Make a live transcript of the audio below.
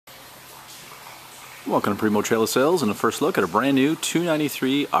Welcome to Primo Trailer Sales and a first look at a brand new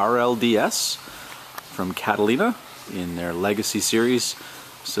 293RLDS from Catalina in their Legacy series.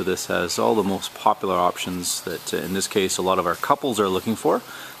 So this has all the most popular options that in this case a lot of our couples are looking for.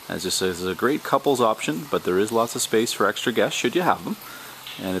 As this is a great couples option, but there is lots of space for extra guests should you have them.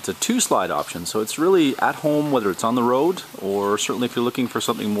 And it's a 2-slide option, so it's really at home whether it's on the road or certainly if you're looking for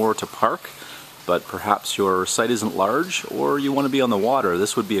something more to park, but perhaps your site isn't large or you want to be on the water.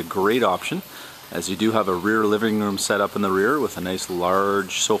 This would be a great option, as you do have a rear living room set up in the rear with a nice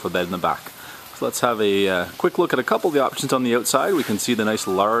large sofa bed in the back. So let's have a quick look at a couple of the options on the outside. We can see the nice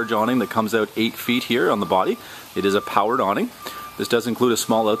large awning that comes out 8 feet here on the body. It is a powered awning. This does include a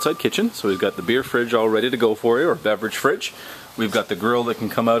small outside kitchen, so we've got the beer fridge all ready to go for you, or beverage fridge. We've got the grill that can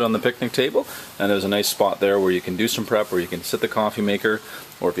come out on the picnic table, and there's a nice spot there where you can do some prep, where you can sit the coffee maker,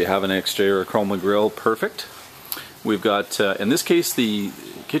 or if you have an exterior chroma grill, perfect. We've got, in this case, the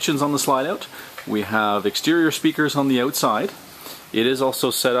kitchen's on the slide out. We have exterior speakers on the outside. It is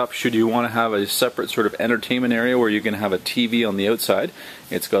also set up should you want to have a separate sort of entertainment area where you can have a TV on the outside.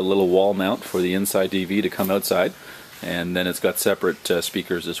 It's got a little wall mount for the inside TV to come outside, and then it's got separate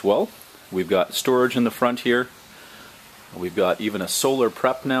speakers as well. We've got storage in the front here. We've got even a solar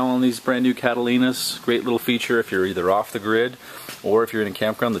prep now on these brand new Catalinas. Great little feature if you're either off the grid or if you're in a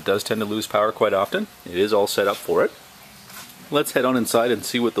campground that does tend to lose power quite often. It is all set up for it. Let's head on inside and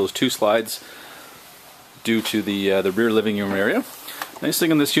see what those 2 slides do to the rear living room area. Nice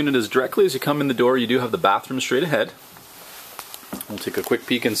thing on this unit is directly as you come in the door you do have the bathroom straight ahead. We'll take a quick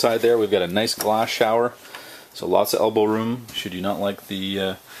peek inside there. We've got a nice glass shower, so lots of elbow room should you not like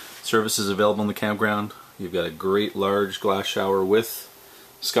the services available in the campground. You've got a great large glass shower with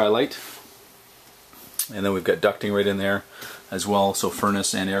skylight, and then we've got ducting right in there as well, so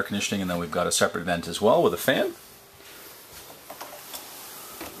furnace and air conditioning, and then we've got a separate vent as well with a fan.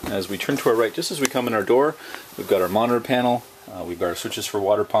 As we turn to our right, just as we come in our door, we've got our monitor panel, we've got our switches for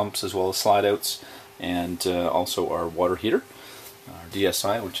water pumps as well as slide outs, and also our water heater, our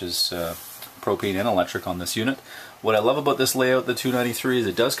DSI, which is propane and electric on this unit. What I love about this layout, the 293, is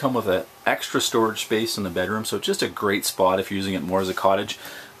it does come with an extra storage space in the bedroom, so just a great spot if you're using it more as a cottage.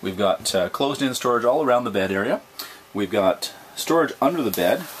 We've got closed-in storage all around the bed area. We've got storage under the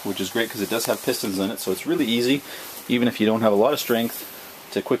bed, which is great because it does have pistons in it, so it's really easy, even if you don't have a lot of strength,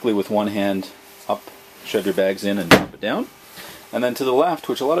 to quickly with one hand up, shove your bags in and drop it down. And then to the left,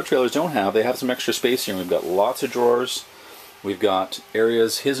 which a lot of trailers don't have, they have some extra space here. We've got lots of drawers. We've got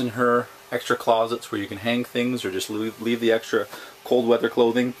areas, his and her, extra closets where you can hang things or just leave the extra cold weather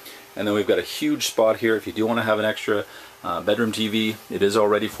clothing. And then we've got a huge spot here if you do want to have an extra bedroom TV. It is all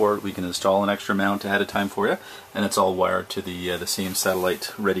ready for it. We can install an extra mount ahead of time for you, and it's all wired to the same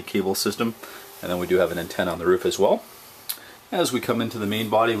satellite ready cable system. And then we do have an antenna on the roof as well. As we come into the main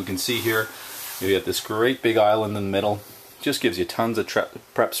body, we can see here you have this great big island in the middle. Just gives you tons of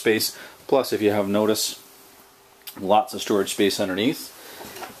prep space. Plus, if you have notice, lots of storage space underneath.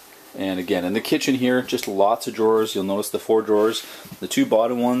 And again, in the kitchen here, just lots of drawers. You'll notice the 4 drawers. The 2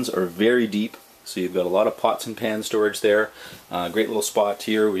 bottom ones are very deep, so you've got a lot of pots and pan storage there. Great little spot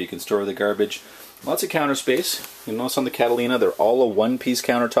here where you can store the garbage. Lots of counter space. You'll notice on the Catalina, they're all a 1-piece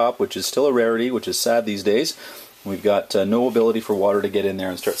countertop, which is still a rarity, which is sad these days. We've got no ability for water to get in there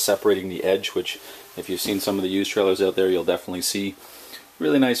and start separating the edge, which if you've seen some of the used trailers out there, you'll definitely see.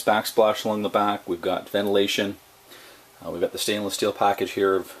 Really nice backsplash along the back. We've got ventilation. We've got the stainless steel package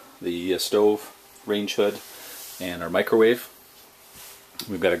here of the stove, range hood, and our microwave.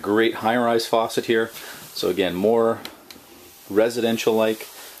 We've got a great high-rise faucet here. So again, more residential-like.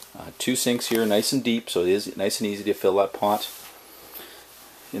 2 sinks here, nice and deep, so it is nice and easy to fill that pot.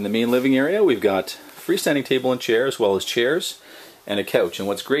 In the main living area, we've got freestanding table and chair, as well as chairs and a couch. And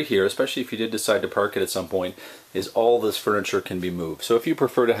what's great here, especially if you did decide to park it at some point, is all this furniture can be moved. So if you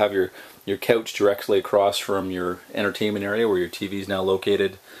prefer to have your couch directly across from your entertainment area where your TV is now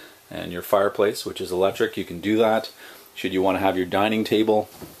located and your fireplace, which is electric, you can do that. Should you want to have your dining table,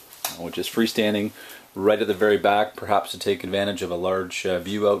 which is freestanding, right at the very back, perhaps to take advantage of a large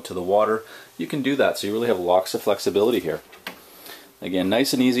view out to the water, you can do that. So you really have lots of flexibility here. Again,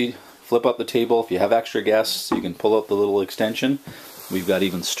 nice and easy. Flip up the table. If you have extra guests, you can pull out the little extension. We've got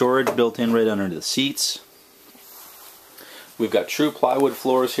even storage built in right under the seats. We've got true plywood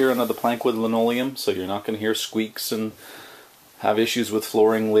floors here under the plankwood linoleum, so you're not going to hear squeaks and have issues with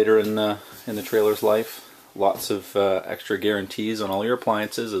flooring later in the trailer's life. Lots of extra guarantees on all your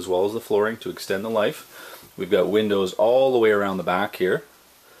appliances as well as the flooring to extend the life. We've got windows all the way around the back here.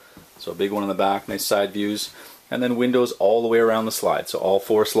 So a big one in the back, nice side views. And then windows all the way around the slide, so all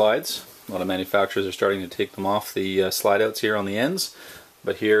 4 slides. A lot of manufacturers are starting to take them off the slide outs here on the ends.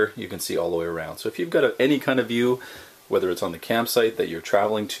 but here you can see all the way around. So if you've got any kind of view, whether it's on the campsite that you're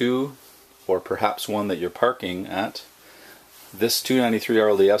traveling to, or perhaps one that you're parking at, this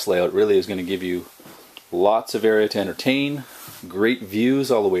 293RLDS layout really is going to give you lots of area to entertain, great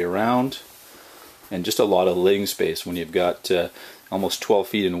views all the way around, and just a lot of living space when you've got almost 12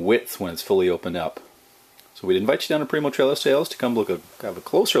 feet in width when it's fully opened up. So we'd invite you down to Primo Trailer Sales to come have a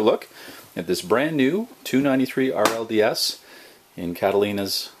closer look at this brand new 293RLDS in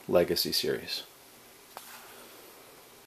Catalina's Legacy Series.